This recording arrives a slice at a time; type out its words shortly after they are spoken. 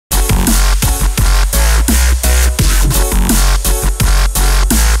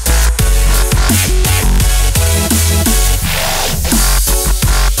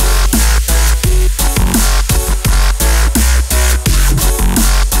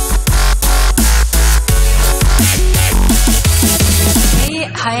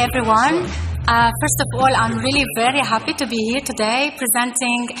Hi, everyone. First of all, I'm really very happy to be here today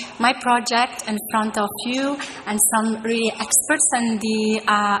presenting my project in front of you and some really experts in the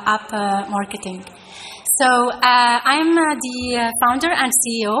app marketing. So I'm the founder and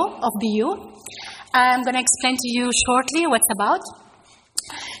CEO of BU. I'm going to explain to you shortly what's about.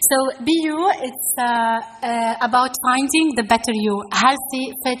 So BU, it's about finding the better you,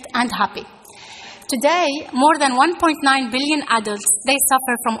 healthy, fit, and happy. Today, more than 1.9 billion adults, they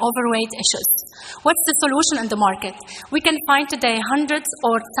suffer from overweight issues. What's the solution in the market? We can find today hundreds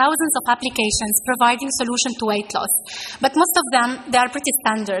or thousands of applications providing solution to weight loss. But most of them, they are pretty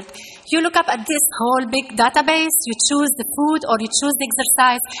standard. You look up at this whole big database, you choose the food or you choose the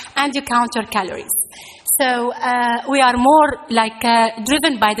exercise, and you count your calories. So we are more like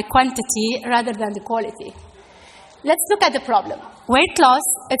driven by the quantity rather than the quality. Let's look at the problem. Weight loss,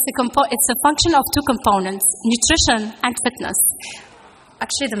 it's a function of two components, nutrition and fitness.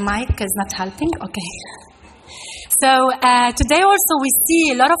 Actually, the mic is not helping. Okay. So today also we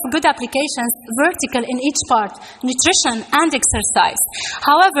see a lot of good applications vertical in each part, nutrition and exercise.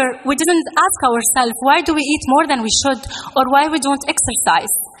 However, we didn't ask ourselves, why do we eat more than we should or why we don't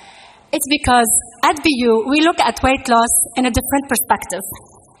exercise? It's because at BU, we look at weight loss in a different perspective.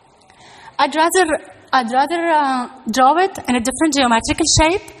 I'd rather draw it in a different geometrical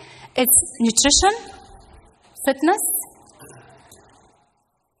shape. It's nutrition, fitness,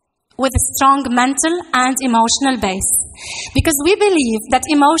 with a strong mental and emotional base. Because we believe that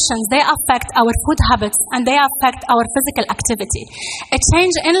emotions, they affect our food habits and they affect our physical activity. A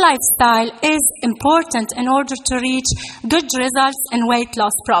change in lifestyle is important in order to reach good results in weight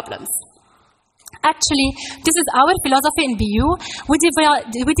loss problems. Actually, this is our philosophy in BU.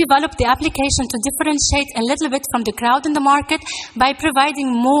 We developed the application to differentiate a little bit from the crowd in the market by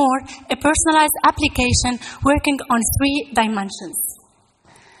providing a personalized application working on 3 dimensions.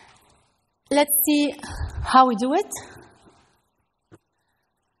 Let's see how we do it.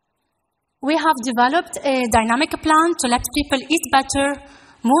 We have developed a dynamic plan to let people eat better,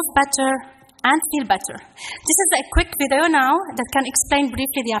 move better, and feel better. This is a quick video now that can explain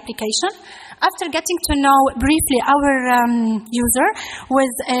briefly the application. After getting to know briefly our user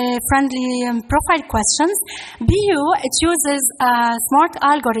with friendly profile questions, BU, it uses smart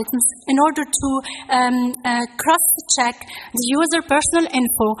algorithms in order to cross-check the user personal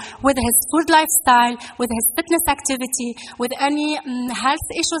info with his food lifestyle, with his fitness activity, with any health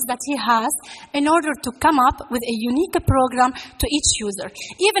issues that he has, in order to come up with a unique program to each user.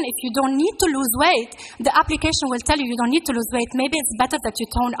 Even if you don't need to lose weight, the application will tell you you don't need to lose weight. Maybe it's better that you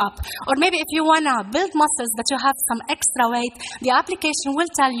tone up. Or maybe if you want to build muscles but you have some extra weight, the application will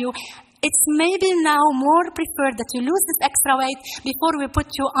tell you it's maybe now more preferred that you lose this extra weight before we put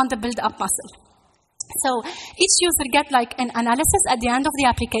you on the build-up muscle. So each user gets like an analysis at the end of the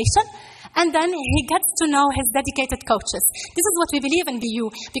application, and then he gets to know his dedicated coaches. This is what we believe in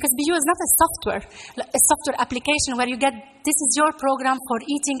BU, because BU is not a software application where you get, this is your program for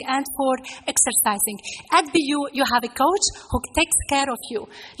eating and for exercising. At BU, you have a coach who takes care of you.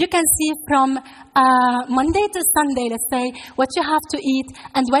 You can see from Monday to Sunday, let's say, what you have to eat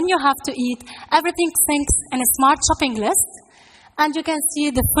and when you have to eat. Everything syncs in a smart shopping list. And you can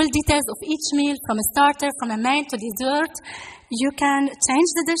see the full details of each meal, from a starter, from a main to dessert. You can change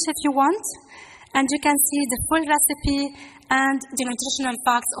the dish if you want, and you can see the full recipe and the nutritional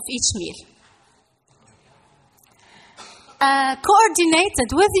facts of each meal. Coordinated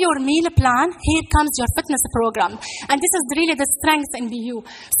with your meal plan, here comes your fitness program. And this is really the strength in BU.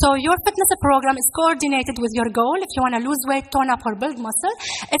 So your fitness program is coordinated with your goal. If you want to lose weight, tone up, or build muscle,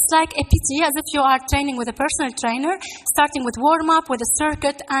 it's like a PT, as if you are training with a personal trainer, starting with warm-up, with a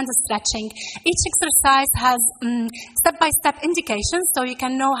circuit, and a stretching. Each exercise has step-by-step indications, so you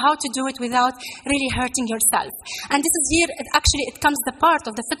can know how to do it without really hurting yourself. And this is here, it comes the part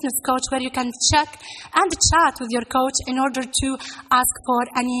of the fitness coach where you can check and chat with your coach in order to ask for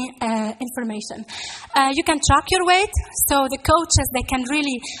any information. You can track your weight, so the coaches, they can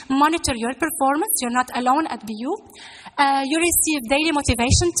really monitor your performance. You're not alone at BU. You receive daily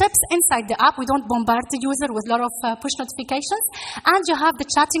motivation tips inside the app. We don't bombard the user with a lot of push notifications. And you have the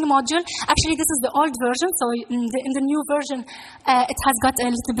chatting module. Actually, this is the old version, so in the new version, it has got a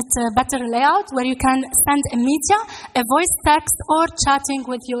little bit better layout where you can send a media, a voice text, or chatting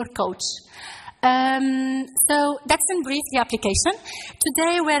with your coach. So that's in brief the application.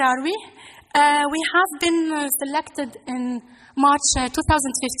 Today, where are we? We have been selected in March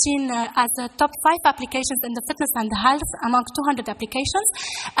 2015 as the top 5 applications in the fitness and health among 200 applications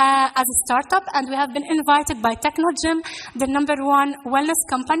as a startup, and we have been invited by Technogym, the #1 wellness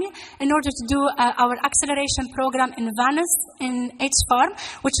company, in order to do our acceleration program in Venice in H-Farm,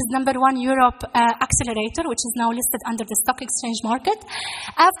 which is #1 Europe accelerator, which is now listed under the stock exchange market.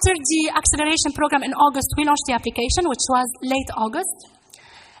 After the acceleration program in August, we launched the application, which was late August.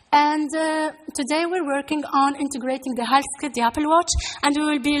 And today we're working on integrating the health kit, the Apple Watch, and we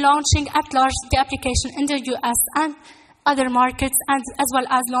will be launching at large the application in the US and other markets, and as well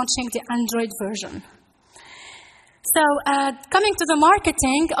as launching the Android version. So coming to the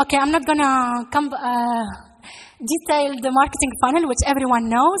marketing, okay, I'm not going to detail the marketing funnel, which everyone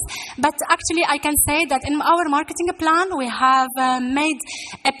knows, but actually I can say that in our marketing plan, we have made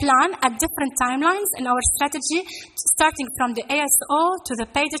a plan at different timelines in our strategy, starting from the ASO to the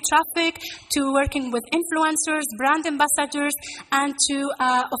paid traffic, to working with influencers, brand ambassadors, and to,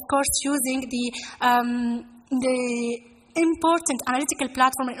 of course, using the important analytical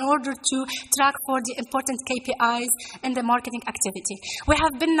platform in order to track for the important KPIs in the marketing activity. We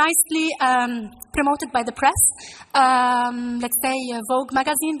have been nicely promoted by the press. Let's say Vogue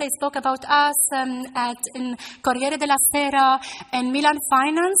magazine, they spoke about us in Corriere della Sera, in Milan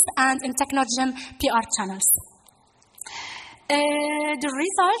Finance, and in Technogym PR channels. The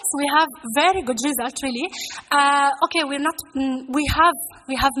results, we have very good results, really. Okay, we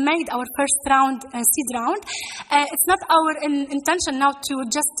have made our first round, seed round. It's not our intention now to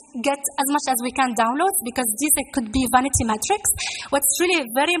just get as much as we can download, because these could be vanity metrics. What's really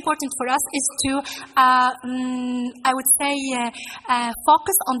very important for us is to, I would say,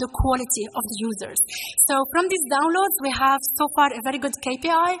 focus on the quality of the users. So from these downloads, we have so far a very good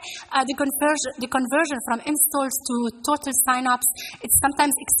KPI. The conversion from installs to total sign-ups, it's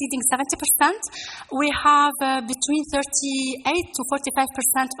sometimes exceeding 70%. We have between 38 to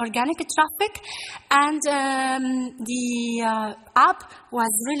 45% organic traffic, and the app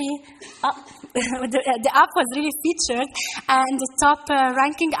was really the app was really featured in the top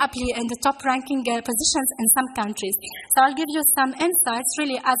ranking positions in some countries. So I'll give you some insights.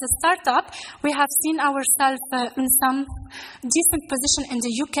 Really, as a startup, we have seen ourselves in some decent position in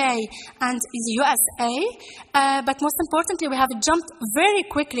the UK and the USA, but most importantly, we have jumped very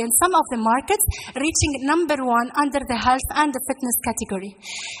quickly in some of the markets, reaching #1 under the health and the fitness category.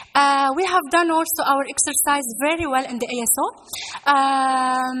 We have done also our exercise very well in the ASO,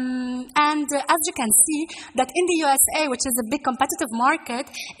 and as you can see, that in the USA, which is a big competitive market,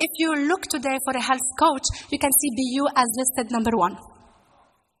 if you look today for a health coach, you can see BU as listed #1.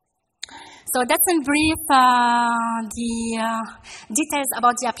 So that's in brief the details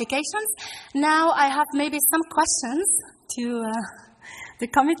about the applications. Now I have maybe some questions to the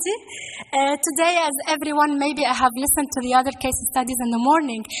committee. Today, as everyone, maybe I have listened to the other case studies in the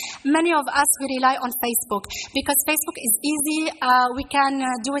morning. Many of us, we rely on Facebook because Facebook is easy. We can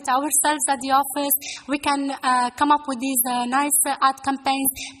do it ourselves at the office. We can come up with these nice ad campaigns,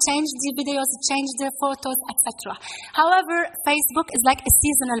 change the videos, change the photos, etc. However, Facebook is like a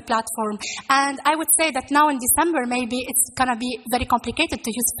seasonal platform. And I would say that now in December, maybe it's going to be very complicated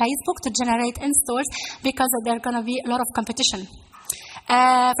to use Facebook to generate installs because there's going to be a lot of competition.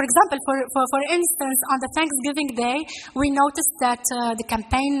 For example, for instance, on the Thanksgiving Day, we noticed that the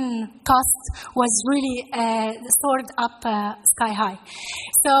campaign cost was really soared up sky high.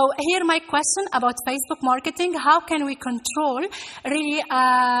 So here my question about Facebook marketing: how can we control really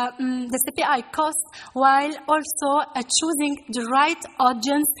the CPI cost while also choosing the right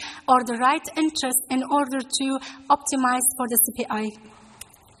audience or the right interest in order to optimize for the CPI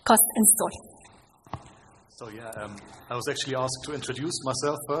cost install? So yeah, I was actually asked to introduce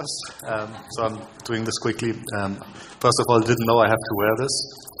myself first, so I'm doing this quickly. First of all, didn't know I have to wear this,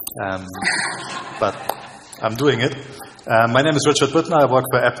 but I'm doing it. My name is Richard Büttner. I work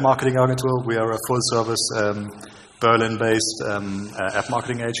for App Marketing Agentur. We are a full-service Berlin-based app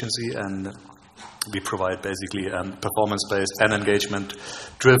marketing agency, and we provide basically performance-based and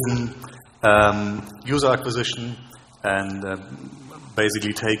engagement-driven user acquisition and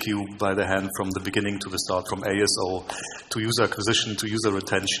basically take you by the hand from the beginning to the start, from ASO to user acquisition to user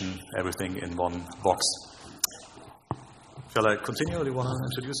retention, everything in one box. Shall I continue, or do you want to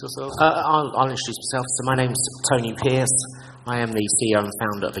introduce yourself? I'll introduce myself. So my name's Tony Pierce. I am the CEO and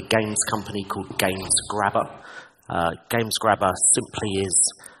founder of a games company called Games Grabber. Games Grabber simply is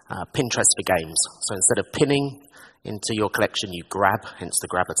Pinterest for games. So instead of pinning into your collection, you grab, hence the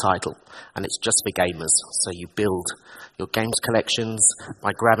Grabber title, and it's just for gamers. So you build your games collections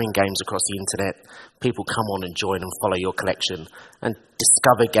by grabbing games across the internet. People come on and join and follow your collection and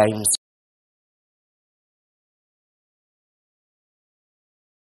discover games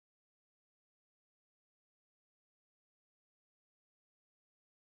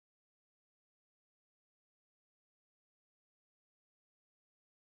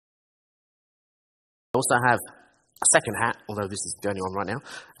I also have a second hat, although this is the only one right now.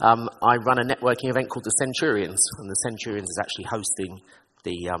 I run a networking event called the Centurions, and the Centurions is actually hosting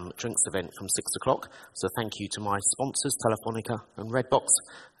the drinks event from 6 o'clock. So thank you to my sponsors, Telefonica and Redbox,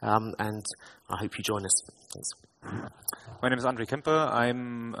 and I hope you join us. Thanks. My name is André Kemper.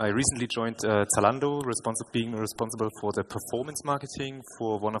 I recently joined Zalando, being responsible for the performance marketing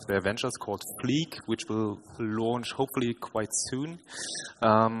for one of their ventures called Fleek, which will launch hopefully quite soon.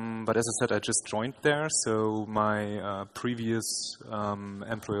 But as I said, I just joined there. So my previous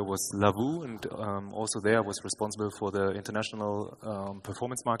employer was Lavu, and also there I was responsible for the international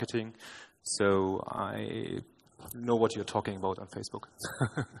performance marketing. So I know what you're talking about on Facebook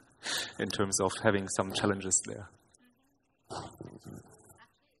in terms of having some challenges there.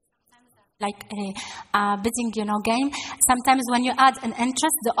 Like a bidding, game. Sometimes when you add an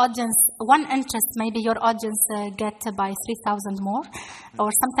interest, the audience, one interest, maybe your audience get by 3,000 more. Or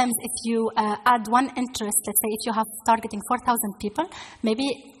sometimes if you add one interest, let's say if you have targeting 4,000 people,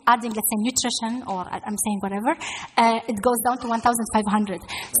 maybe adding, let's say, nutrition, or I'm saying whatever, it goes down to 1,500.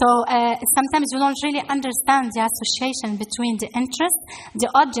 So sometimes you don't really understand the association between the interest, the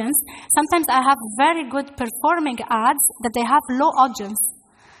audience. Sometimes I have very good performing ads that they have low audience,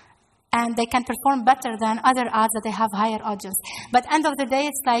 and they can perform better than other ads that they have higher audience. But end of the day,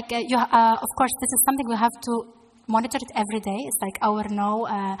 it's like, of course, this is something we have to monitor it every day. It's like our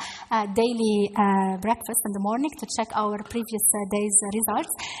daily breakfast in the morning to check our previous day's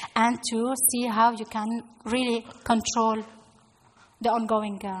results and to see how you can really control the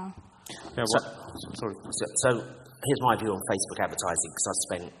ongoing... So here's my view on Facebook advertising, because I've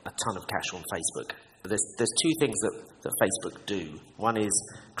spent a ton of cash on Facebook. There's two things that Facebook do. One is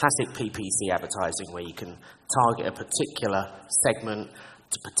classic PPC advertising, where you can target a particular segment,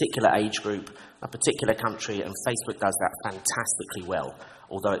 a particular age group, a particular country, and Facebook does that fantastically well,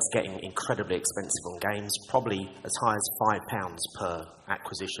 although it's getting incredibly expensive on games, probably as high as £5 per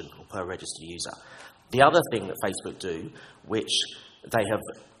acquisition or per registered user. The other thing that Facebook do, which they have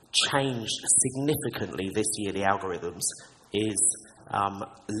changed significantly this year, the algorithms, is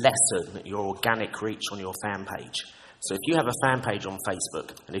lessen your organic reach on your fan page. So if you have a fan page on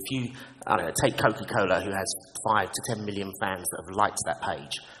Facebook, and if you, take Coca-Cola, who has 5 to 10 million fans that have liked that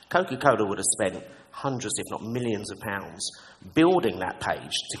page, Coca-Cola would have spent hundreds, if not millions of pounds building that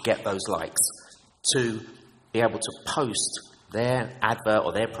page to get those likes, to be able to post their advert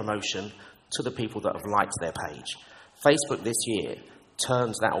or their promotion to the people that have liked their page. Facebook this year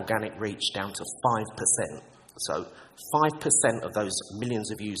turns that organic reach down to 5%. So 5% of those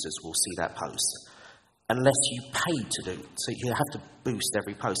millions of users will see that post, unless you pay to do. So you have to boost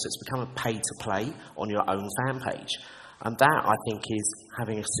every post. It's become a pay-to-play on your own fan page. And that, I think, is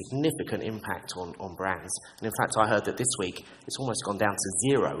having a significant impact on brands. And in fact, I heard that this week, it's almost gone down to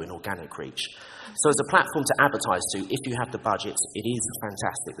 0 in organic reach. So as a platform to advertise to, if you have the budgets, it is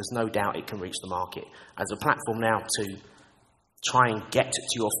fantastic. There's no doubt it can reach the market. As a platform now to try and get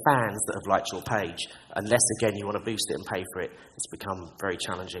to your fans that have liked your page, unless, again, you want to boost it and pay for it, it's become very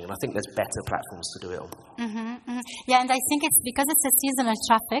challenging. And I think there's better platforms to do it on. Mm-hmm, mm-hmm. Yeah, and I think it's because it's a seasonal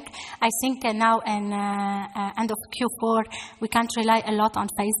traffic. I think now in end of Q4, we can't rely a lot on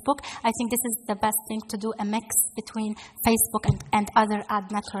Facebook. I think this is the best thing to do, a mix between Facebook and other ad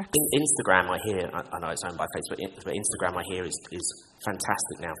networks. Instagram, I hear, I know it's owned by Facebook, but Instagram, I hear, is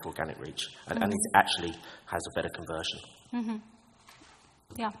fantastic now for organic reach. And it actually has a better conversion. Mm-hmm.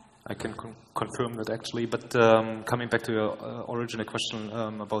 Yeah. I can confirm that, actually. But coming back to your original question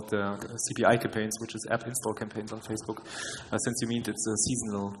about the CPI campaigns, which is app install campaigns on Facebook, since you mean it's a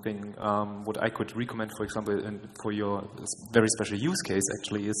seasonal thing, what I could recommend, for example, for your very special use case,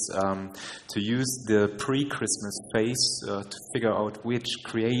 actually, is to use the pre-Christmas phase to figure out which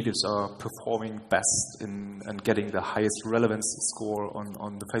creatives are performing best and getting the highest relevance score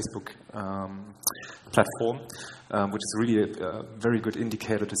on the Facebook platform, which is really a very good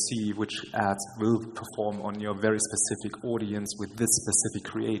indicator to see which ads will perform on your very specific audience with this specific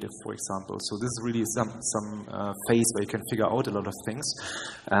creative, for example. So this is really some phase where you can figure out a lot of things.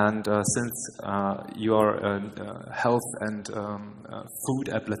 And since you are a health and food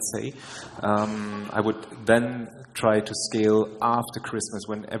app, let's say, I would then try to scale after Christmas,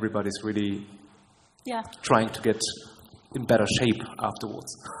 when everybody's really trying to get in better shape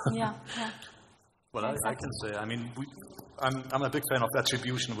afterwards. Yeah. Well, I can say, I mean, I'm a big fan of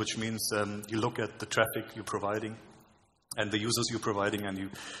attribution, which means you look at the traffic you're providing and the users you're providing, and you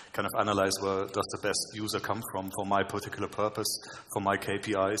kind of analyze where does the best user come from for my particular purpose, for my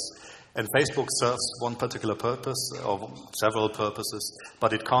KPIs. And Facebook serves one particular purpose or several purposes,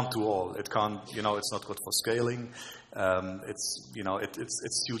 but it can't do all. It can't, it's not good for scaling.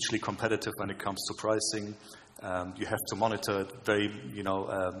 It's hugely competitive when it comes to pricing. You have to monitor it very,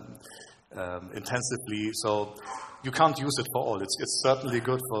 intensively. So you can't use it for all. It's certainly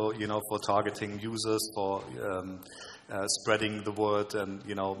good for, for targeting users, for spreading the word, and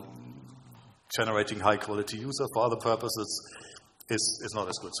generating high quality users. For other purposes, is not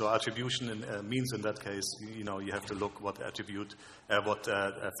as good. So attribution means in that case, you have to look what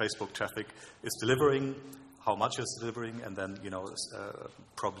Facebook traffic is delivering, how much it's delivering, and then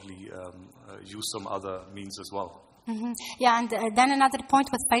probably use some other means as well. Mm-hmm. Yeah, and then another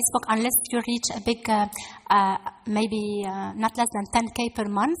point with Facebook, unless you reach a big, maybe not less than 10K per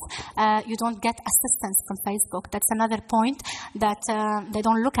month, you don't get assistance from Facebook. That's another point, that they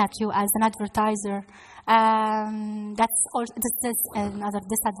don't look at you as an advertiser. This is another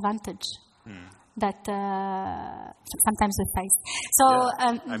disadvantage that sometimes we face. So,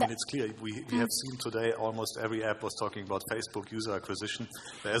 it's clear. We have seen today almost every app was talking about Facebook user acquisition.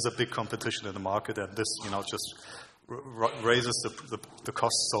 There is a big competition in the market, and this, just raises the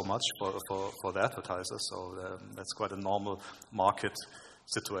cost so much for the advertisers. So that's quite a normal market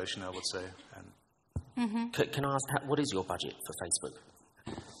situation, I would say. And can I ask, what is your budget for Facebook?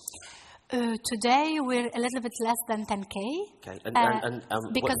 Today we're a little bit less than 10K. Okay.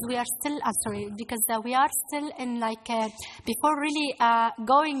 Because we are still, we are still in before really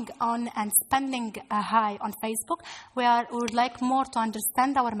going on and spending high on Facebook, we would like more to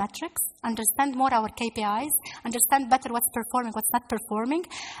understand our metrics, understand more our KPIs, understand better what's performing, what's not performing.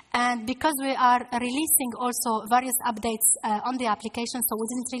 And because we are releasing also various updates on the application, so we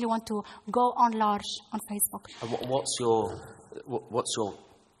didn't really want to go on large on Facebook. And what's your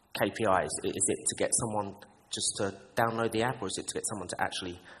KPIs? Is it to get someone just to download the app, or is it to get someone to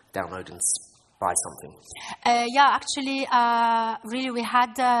actually download and buy something? Really we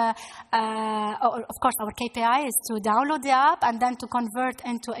had, of course, our KPI is to download the app and then to convert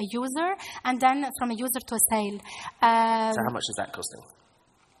into a user, and then from a user to a sale. So how much is that costing?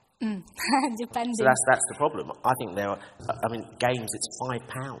 Depending. So that's the problem. I think games, it's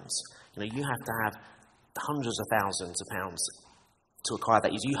 £5. You have to have hundreds of thousands of pounds to acquire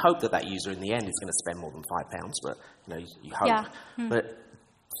that user. You hope that user in the end is going to spend more than £5, but you hope. Yeah. But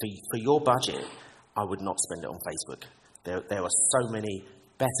for your budget, I would not spend it on Facebook. There are so many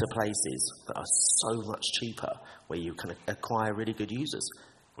better places that are so much cheaper where you can acquire really good users.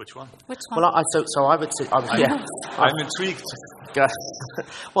 Which one? Well, I would say, yeah. I'm intrigued.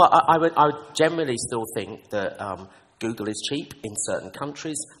 Well, I would generally still think that Google is cheap in certain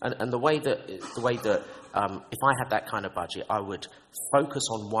countries, and the way that if I had that kind of budget, I would focus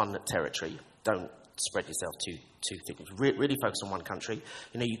on one territory. Don't spread yourself too thick. Really focus on one country.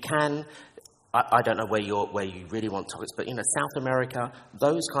 You can. I don't know where you really want targets, but South America,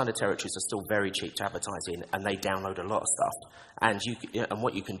 those kind of territories are still very cheap to advertise in, and they download a lot of stuff. And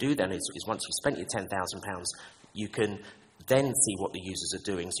what you can do then is once you've spent your £10,000, you can then see what the users are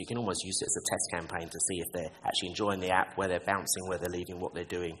doing. So you can almost use it as a test campaign to see if they're actually enjoying the app, where they're bouncing, where they're leaving, what they're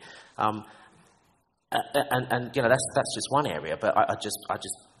doing. And that's just one area, but I just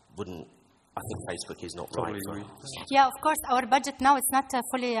wouldn't. I think Facebook is not right. Yeah, of course, our budget now is not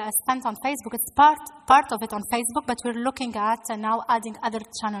fully spent on Facebook. It's part of it on Facebook, but we're looking at now adding other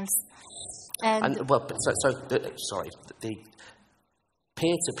channels. The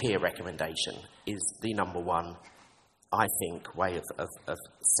peer-to-peer recommendation is the number one, I think, way of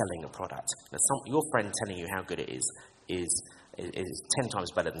selling a product. Now, your friend telling you how good it is 10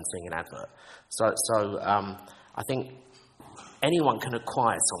 times better than seeing an advert. So I think anyone can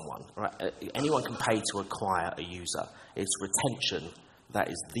acquire someone, right? Anyone can pay to acquire a user. It's retention that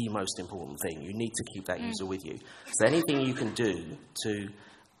is the most important thing. You need to keep that user with you. So anything you can do to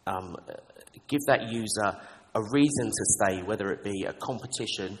give that user a reason to stay, whether it be a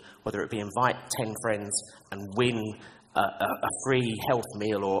competition, whether it be invite 10 friends and win a free health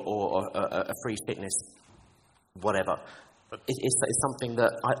meal or a free fitness, whatever. It's something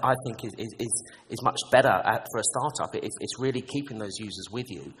that I think is much better for a startup. It's really keeping those users with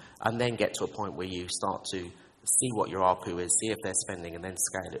you, and then get to a point where you start to see what your ARPU is, see if they're spending, and then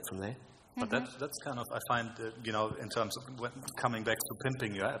scale it from there. But that's kind of, I find, in terms of coming back to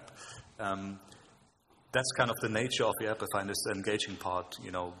pimping your app, that's kind of the nature of the app, I find, is the engaging part,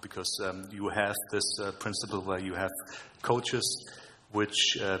 because you have this principle where you have coaches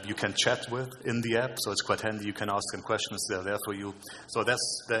which you can chat with in the app, so it's quite handy. You can ask them questions, they're there for you. So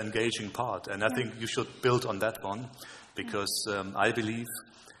that's the engaging part, and I think you should build on that one, because I believe,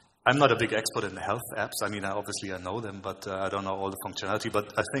 I'm not a big expert in health apps. I mean, obviously I know them, but I don't know all the functionality,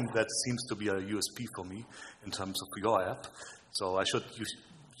 but I think that seems to be a USP for me in terms of your app. So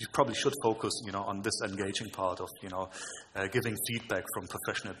you you probably should focus, on this engaging part of, giving feedback from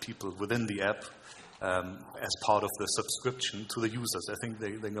professional people within the app as part of the subscription to the users. I think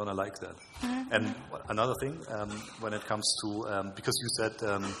they're going to like that. Mm-hmm. And another thing, when it comes to, because you said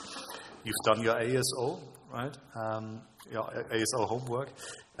you've done your ASO, right? Your ASO homework.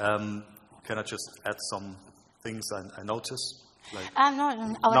 Can I just add some things I noticed? I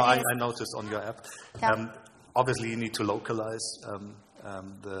noticed on your app. Yeah. Obviously, you need to localize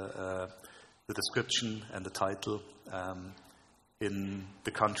the description and the title in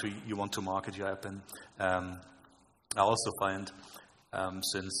the country you want to market your app in. I also find,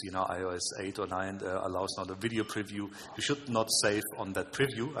 since iOS 8 or 9 allows now the video preview, you should not save on that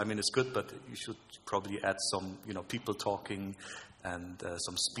preview. I mean, it's good, but you should probably add some, people talking and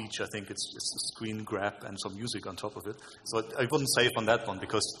some speech. I think it's a screen grab and some music on top of it. So I wouldn't save on that one,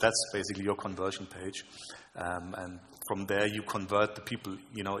 because that's basically your conversion page. And from there you convert the people,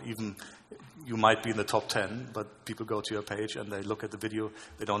 even you might be in the top 10, but people go to your page and they look at the video,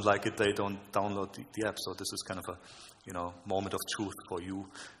 they don't like it, they don't download the app. So this is kind of a moment of truth for you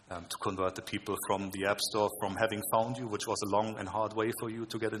to convert the people from the App Store, from having found you, which was a long and hard way for you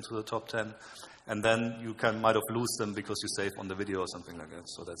to get into the top 10. And then you might have lose them because you save on the video or something like that.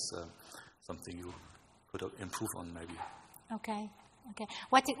 So that's something you could improve on, maybe. Okay.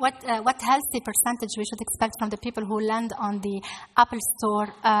 What healthy percentage we should expect from the people who land on the Apple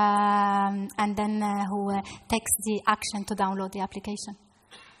Store and then who takes the action to download the application?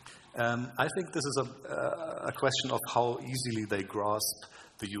 I think this is a question of how easily they grasp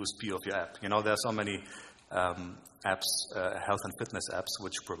the USP of your app. There are so many apps, health and fitness apps,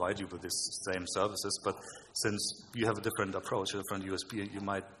 which provide you with these same services. But since you have a different approach, a different USP, you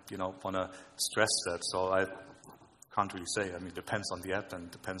might, want to stress that. So I can't really say. I mean, it depends on the app and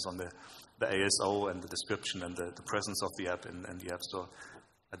depends on the ASO and the description and the presence of the app in the App Store.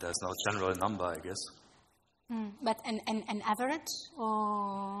 There's no general number, I guess. But an average,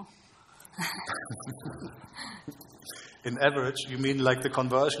 or? In average, you mean like the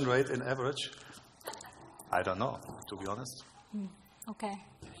conversion rate in average? I don't know, to be honest. Okay.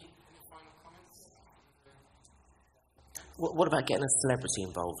 What about getting a celebrity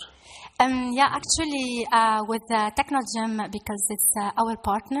involved? Actually, with Technogym, because it's our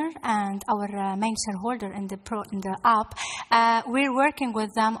partner and our main shareholder in the app, we're working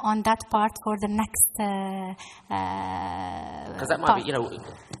with them on that part for the next. Because that might be,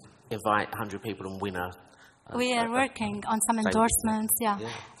 invite 100 people and win a. We are working on some endorsements. Yeah.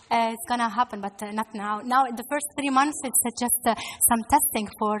 It's going to happen, but not now. Now, in the first 3 months, it's just some testing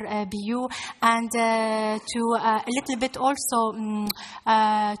for BU and to a little bit also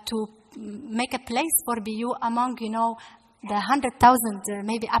to make a place for BU among, the 100,000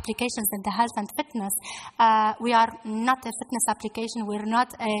 maybe applications in the health and fitness. We are not a fitness application. We're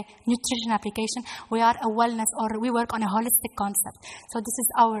not a nutrition application. We are a wellness, or we work on a holistic concept. So this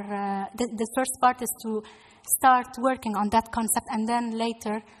is our, the first part is to start working on that concept, and then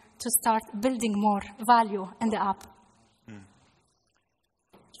later to start building more value in the app.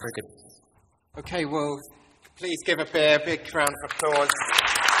 Very good. Okay, well, please give a big round of applause.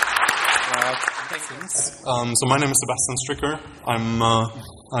 So my name is Sebastian Stricker.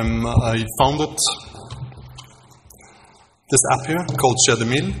 I founded this app here called Share the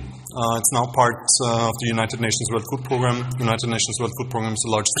Meal. It's now part of the United Nations World Food Programme. United Nations World Food Programme is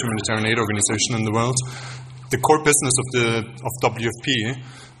the largest humanitarian aid organization in the world. The core business of WFP,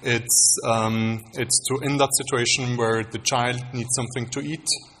 it's to in that situation where the child needs something to eat,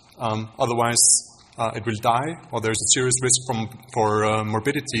 otherwise it will die, or there's a serious risk for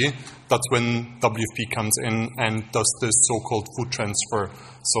morbidity. That's when WFP comes in and does this so-called food transfer.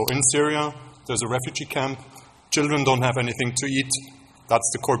 So in Syria, there's a refugee camp. Children don't have anything to eat. That's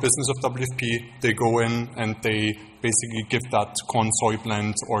the core business of WFP. They go in and they basically give that corn soy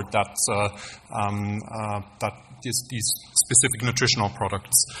blend or these specific nutritional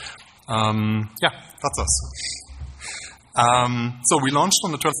products. That's us. So we launched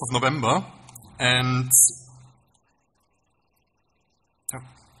on the 12th of November, and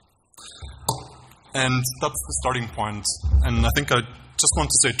that's the starting point. And I think I just want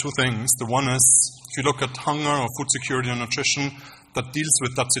to say two things. The one is, if you look at hunger or food security or nutrition, that deals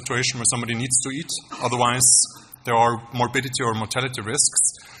with that situation where somebody needs to eat. Otherwise, there are morbidity or mortality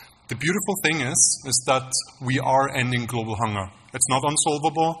risks. The beautiful thing is that we are ending global hunger. It's not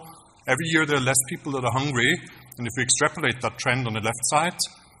unsolvable. Every year there are less people that are hungry. And if we extrapolate that trend on the left side,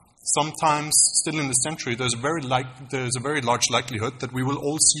 sometimes, still in this century, there's a very large likelihood that we will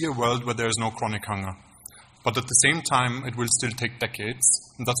all see a world where there is no chronic hunger. But at the same time, it will still take decades,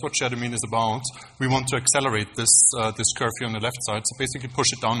 and that's what Share the Meal is about. We want to accelerate this curve here on the left side, so basically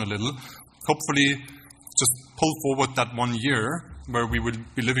push it down a little. Hopefully, just pull forward that 1 year where we will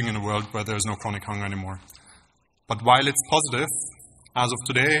be living in a world where there is no chronic hunger anymore. But while it's positive, as of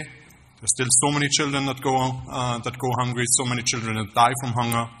today, there's still so many children that go hungry, so many children that die from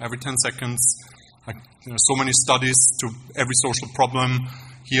hunger every 10 seconds. So many studies to every social problem.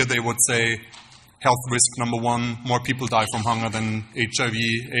 Here they would say, health risk number 1, more people die from hunger than HIV,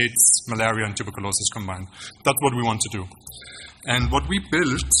 AIDS, malaria, and tuberculosis combined. That's what we want to do. And what we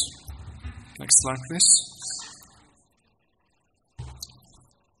built, next slide please.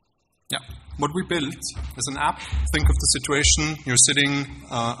 Yeah, what we built is an app. Think of the situation, you're sitting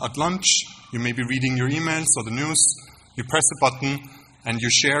at lunch, you may be reading your emails or the news, you press a button and you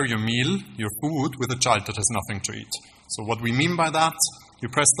share your meal, your food, with a child that has nothing to eat. So what we mean by that, you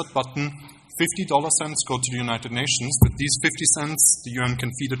press that button, $50 go to the United Nations. With these 50 cents, the UN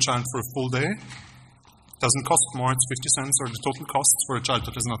can feed a child for a full day. Doesn't cost more, it's 50 cents are the total costs for a child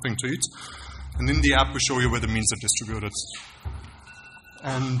that has nothing to eat. And in the app, we show you where the meals are distributed.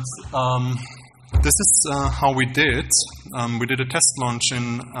 And this is how we did. We did a test launch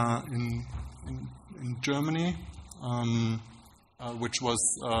in Germany, which was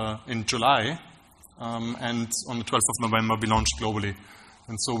in July. And on the 12th of November, we launched globally.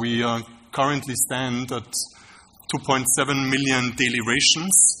 And so we currently stand at 2.7 million daily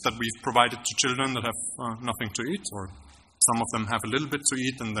rations that we've provided to children that have nothing to eat, or some of them have a little bit to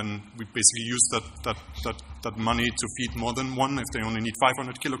eat, and then we basically use that money to feed more than one. If they only need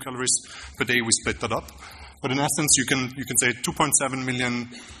 500 kilocalories per day, we split that up. But in essence, you can say 2.7 million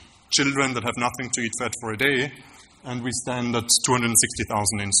children that have nothing to eat fed for a day, and we stand at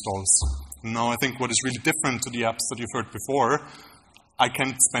 260,000 installs. Now, I think what is really different to the apps that you've heard before, I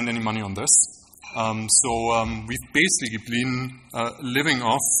can't spend any money on this. So we've basically been living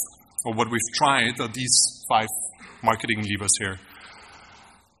off, or what we've tried are these 5 marketing levers here.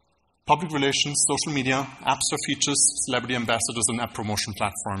 Public relations, social media, app store features, celebrity ambassadors, and app promotion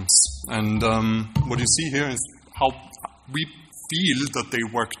platforms. And what you see here is how we feel that they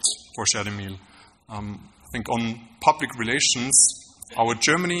worked for Share the Meal. I think on public relations, our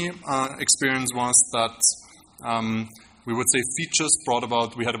Germany experience was that we would say features brought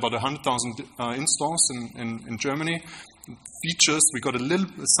about, we had about 100,000 installs in Germany. Features, we got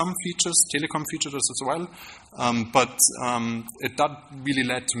some features, telecom features as well, but that really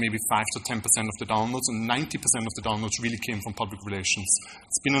led to maybe 5 to 10% of the downloads, and 90% of the downloads really came from public relations.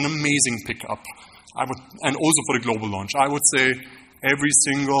 It's been an amazing pickup, and also for the global launch. I would say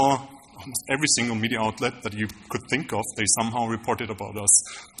almost every single media outlet that you could think of, they somehow reported about us.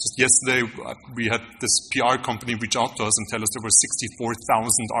 Just yesterday, we had this PR company reach out to us and tell us there were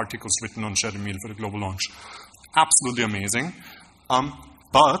 64,000 articles written on Share the Meal for the global launch. Absolutely amazing.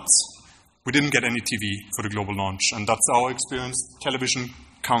 But we didn't get any TV for the global launch, and that's our experience. Television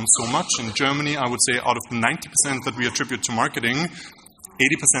counts so much. In Germany, I would say out of the 90% that we attribute to marketing, 80%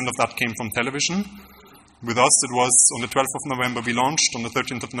 of that came from television. With us, it was on the 12th of November we launched. On the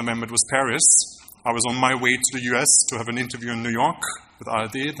 13th of November, it was Paris. I was on my way to the US to have an interview in New York with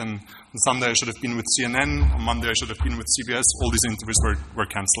ARD. Then on Sunday, I should have been with CNN. On Monday, I should have been with CBS. All these interviews were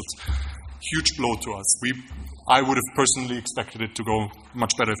cancelled. Huge blow to us. I would have personally expected it to go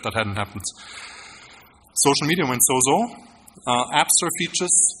much better if that hadn't happened. Social media went so-so. App Store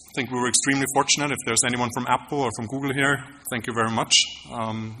features, I think we were extremely fortunate. If there's anyone from Apple or from Google here, thank you very much.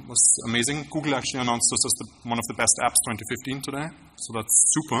 It was amazing. Google actually announced us as one of the best apps 2015 today, so that's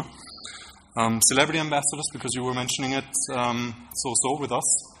super. Celebrity ambassadors, because you were mentioning it, so-so with us.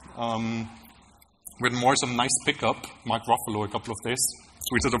 We had some nice pickup. Mark Ruffalo a couple of days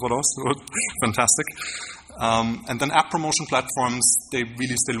tweeted about us, so fantastic. And then app promotion platforms, they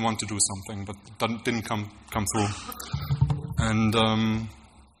really still want to do something, but that didn't come through. And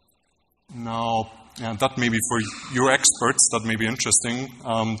now, that may be for your experts, that may be interesting.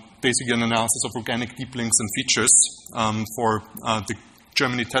 Basically an analysis of organic deep links and features for the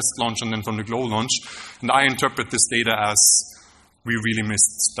Germany test launch and then from the global launch. And I interpret this data as we really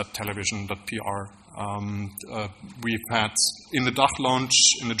missed that television, that PR. We've had, in the DACH launch,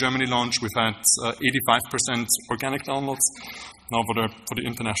 in the Germany launch, we've had 85% organic downloads. Now for the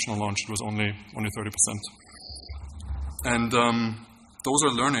international launch, it was only 30%. And those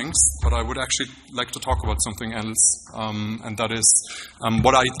are learnings, but I would actually like to talk about something else, and that is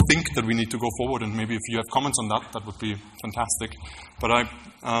what I think that we need to go forward, and maybe if you have comments on that, that would be fantastic. But I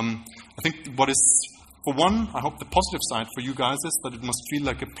think what is, for one, I hope the positive side for you guys is that it must feel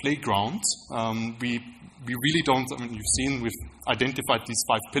like a playground. We we really don't, I mean, you've seen, we've identified these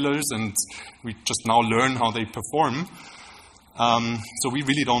 5 pillars, and we just now learn how they perform. So we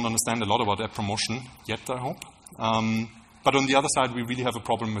really don't understand a lot about app promotion yet, I hope. But on the other side, we really have a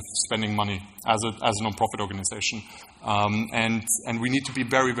problem with spending money as a non-profit organization. And we need to be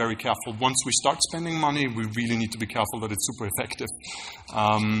very, very careful. Once we start spending money, we really need to be careful that it's super effective.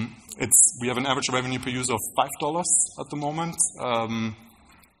 We have an average revenue per user of $5 at the moment.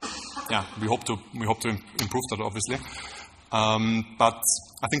 We hope to improve that, obviously. But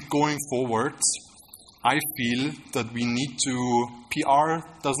I think going forward, I feel that we need to, PR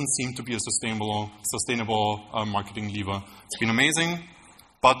doesn't seem to be a sustainable marketing lever. It's been amazing,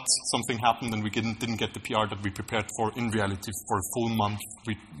 but something happened and we didn't get the PR that we prepared for in reality for a full month.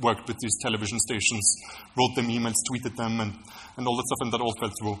 We worked with these television stations, wrote them emails, tweeted them, and all that stuff, and that all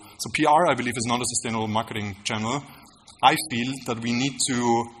fell through. So PR, I believe, is not a sustainable marketing channel. I feel that we need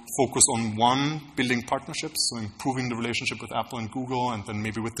to focus on, one, building partnerships, so improving the relationship with Apple and Google, and then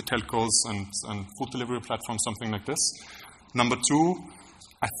maybe with the telcos and food delivery platforms, something like this. Number 2,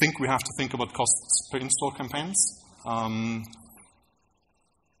 I think we have to think about costs per install campaigns.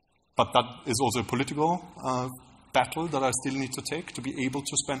 But that is also a political battle that I still need to take to be able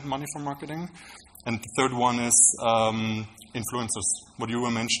to spend money for marketing. And the third one is influencers. What you were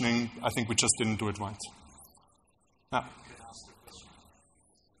mentioning, I think we just didn't do it right. Yeah.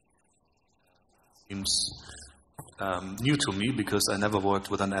 Seems new to me because I never worked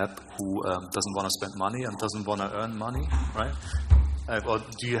with an app who doesn't want to spend money and doesn't want to earn money, right? Or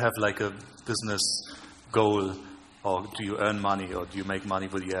do you have like a business goal, or do you earn money, or do you make money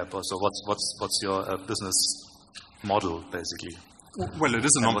with the app? Or so what's your business model basically? Well, it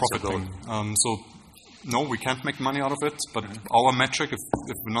is a non-profit thing. So no, we can't make money out of it, but our metric, if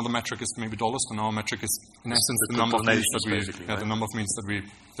another metric is maybe dollars, then our metric is in essence the number of meals that we, the number of meals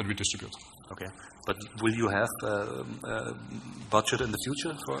that we distribute. Okay, but will you have budget in the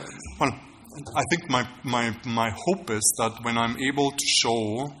future for? Well, I think my hope is that when I'm able to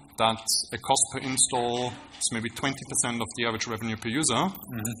show that a cost per install is maybe 20% of the average revenue per user,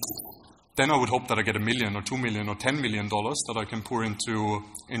 then I would hope that I get $1 million or $2 million or $10 million that I can pour into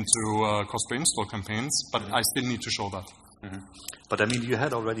cost per install campaigns, but I still need to show that. But I mean, you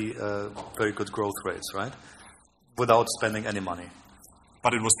had already very good growth rates, right? Without spending any money.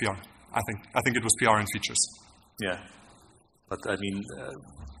 But it was PR, I think. I think it was PR and features. Yeah. But I mean,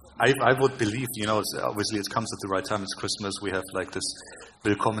 I would believe, obviously it comes at the right time. It's Christmas. We have like this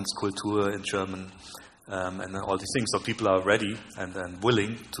Willkommenskultur in German. And then all these things, so people are ready and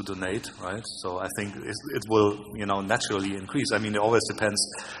willing to donate, right? So I think it will, naturally increase. I mean, it always depends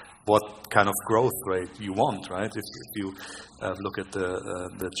what kind of growth rate you want, right? If you look at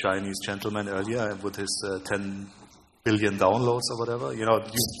the Chinese gentleman earlier with his 10 billion downloads or whatever, you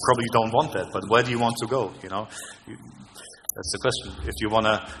probably don't want that. But where do you want to go? That's the question. If you want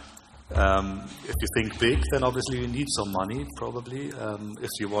to. If you think big, then obviously you need some money, probably. If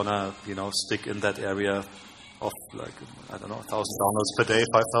you want to, stick in that area of, 1,000 downloads per day,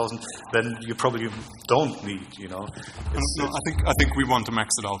 5,000, then you probably don't need, No, I think we want to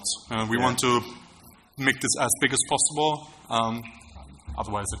max it out. We want to make this as big as possible.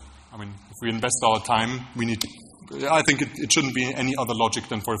 Otherwise, if we invest our time, I think it shouldn't be any other logic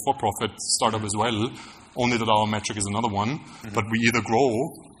than for a for-profit startup as well, only that our metric is another one. But we either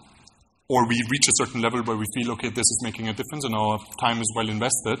grow, or we reach a certain level where we feel, okay, this is making a difference and our time is well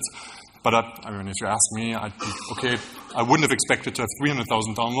invested. But if you ask me, I'd be, okay, I wouldn't have expected to have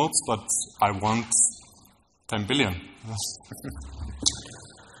 300,000 downloads, but I want 10 billion.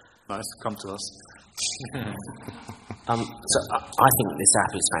 Nice, come to us. So I think this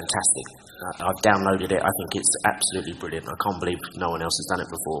app is fantastic. I've downloaded it. I think it's absolutely brilliant. I can't believe no one else has done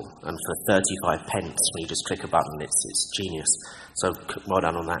it before. And for 35 pence, when you just click a button, it's genius. So well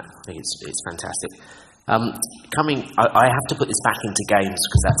done on that. I think it's fantastic. I have to put this back into games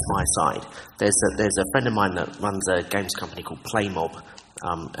because that's my side. There's a friend of mine that runs a games company called PlayMob,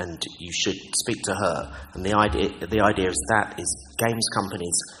 and you should speak to her. And the idea is games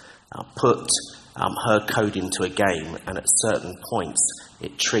companies put her code into a game, and at certain points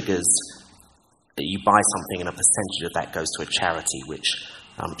it triggers that you buy something and a percentage of that goes to a charity which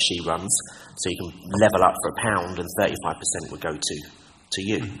she runs. So you can level up for £1 and 35% would go to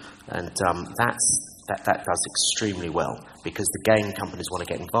you. And that does extremely well because the game companies want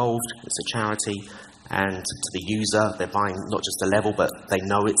to get involved. It's a charity, and to the user, they're buying not just a level, but they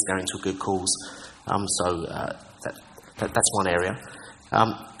know it's going to a good cause. So that's one area.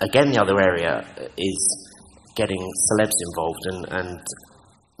 Again, the other area is getting celebs involved, and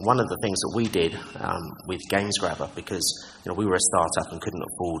one of the things that we did with GamesGrabber, because we were a startup and couldn't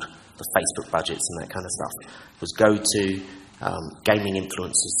afford the Facebook budgets and that kind of stuff, was go to gaming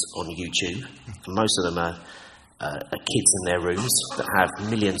influencers on YouTube. And most of them are kids in their rooms that have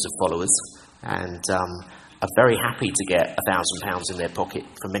millions of followers and are very happy to get £1,000 in their pocket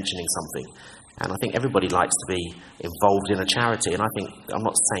for mentioning something. And I think everybody likes to be involved in a charity. And I think, I'm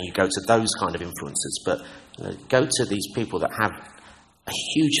not saying you go to those kind of influencers, but go to these people that have a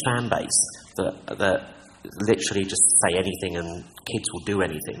huge fan base that literally just say anything and kids will do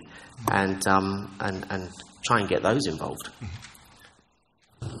anything, and try and get those involved.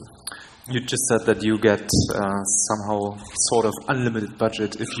 You just said that you get somehow sort of unlimited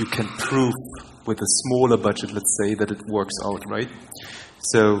budget if you can prove with a smaller budget, let's say, that it works out, right?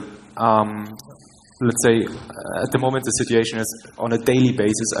 So let's say at the moment the situation is on a daily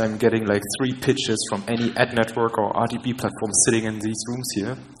basis I'm getting like 3 pitches from any ad network or RTB platform sitting in these rooms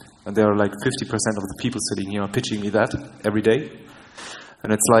here, and there are like 50% of the people sitting here are pitching me that every day.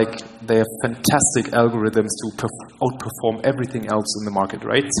 And it's like they have fantastic algorithms to outperform everything else in the market,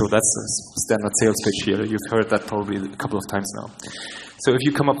 right? So that's a standard sales pitch here. You've heard that probably a couple of times now. So if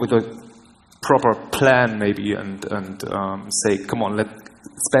you come up with a proper plan maybe and say, come on, let's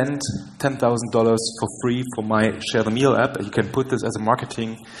spend $10,000 for free for my Share the Meal app, and you can put this as a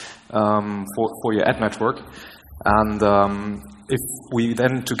marketing for your ad network. And if we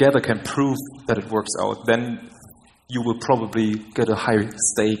then together can prove that it works out, then you will probably get a high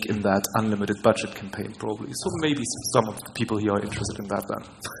stake in that unlimited budget campaign, probably. So maybe some of the people here are interested in that then.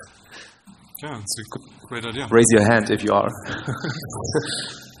 Yeah, it's a great idea. Raise your hand if you are.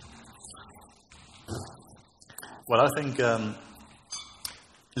 Well, I think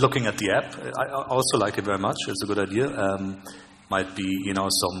looking at the app, I also like it very much. It's a good idea. Might be,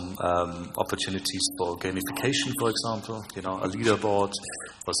 some opportunities for gamification, for example. A leaderboard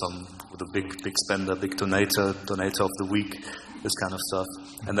for some with a big spender, big donator of the week, this kind of stuff.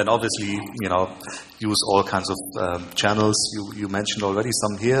 And then obviously, use all kinds of channels. You mentioned already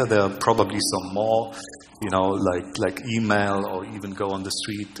some here. There are probably some more. Like email, or even go on the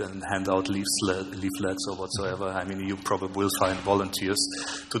street and hand out leaflets or whatsoever. I mean, you probably will find volunteers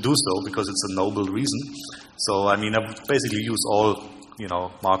to do so because it's a noble reason. So, I mean, I basically use all,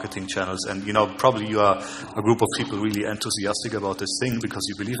 marketing channels. And, probably you are a group of people really enthusiastic about this thing because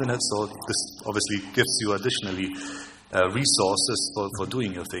you believe in it. So this obviously gives you additionally resources for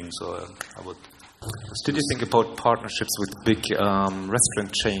doing your thing. So I would... Did you think about partnerships with big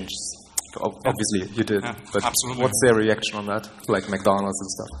restaurant chains? Obviously, you did. Yeah, but absolutely. What's their reaction on that? Like McDonald's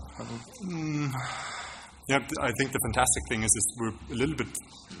and stuff? Yeah, I think the fantastic thing is we're a little bit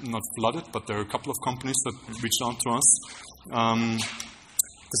not flooded, but there are a couple of companies that reached out to us. At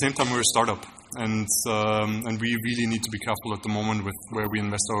the same time, we're a startup, and we really need to be careful at the moment with where we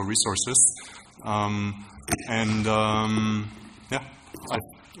invest our resources.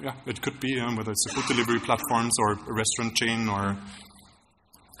 It could be whether it's a food delivery platforms or a restaurant chain or.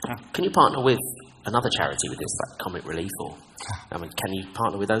 Yeah. Can you partner with another charity with this, like Comic Relief, or can you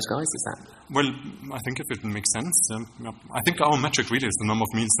partner with those guys? Is that? Well, I think if it makes sense, I think our metric really is the number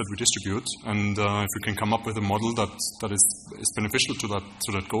of meals that we distribute, and if we can come up with a model that is beneficial to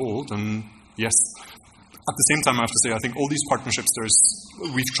that goal, then yes. At the same time, I have to say, I think all these partnerships,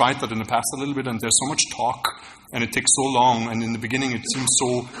 we've tried that in the past a little bit, and there's so much talk, and it takes so long, and in the beginning it seems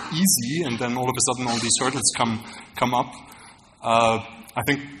so easy, and then all of a sudden all these hurdles come up. I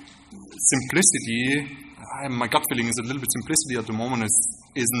think simplicity, my gut feeling is a little bit simplicity at the moment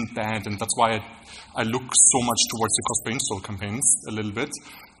isn't bad, and that's why I look so much towards the cost per install campaigns a little bit,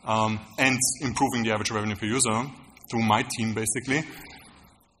 and improving the average revenue per user through my team, basically.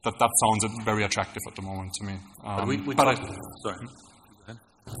 That sounds very attractive at the moment to me.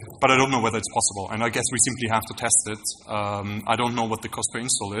 But I don't know whether it's possible, and I guess we simply have to test it. I don't know what the cost per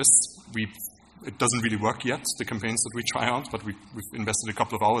install is. It doesn't really work yet, the campaigns that we try out, but we've invested a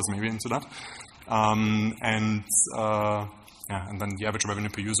couple of hours maybe into that. And then the average revenue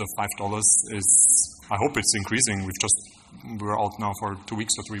per user of $5 is, I hope it's increasing. We're out now for 2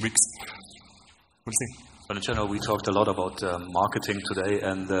 weeks or 3 weeks. We'll see. But in general, we talked a lot about marketing today,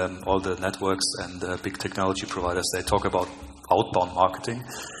 and all the networks and big technology providers, they talk about outbound marketing.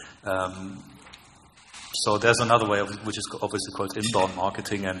 So there's another way which is obviously called inbound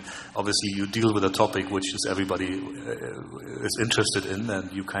marketing, and obviously you deal with a topic which is everybody is interested in, and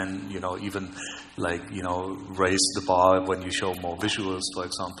you can, even raise the bar when you show more visuals, for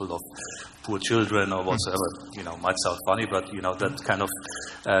example, of poor children or whatsoever. Might sound funny, but that kind of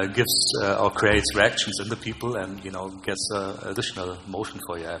gives or creates reactions in the people, and gets additional motion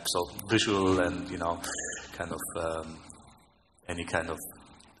for your app. So visual and kind of any kind of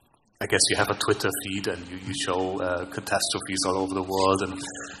I guess you have a Twitter feed and you show catastrophes all over the world and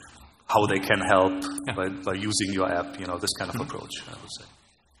how they can help by using your app, this kind of approach, I would say.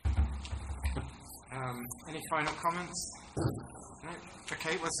 Any final comments? No?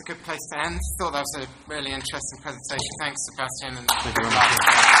 Okay, well, it's a good place to end. Thought that was a really interesting presentation. Thanks, Sebastian. And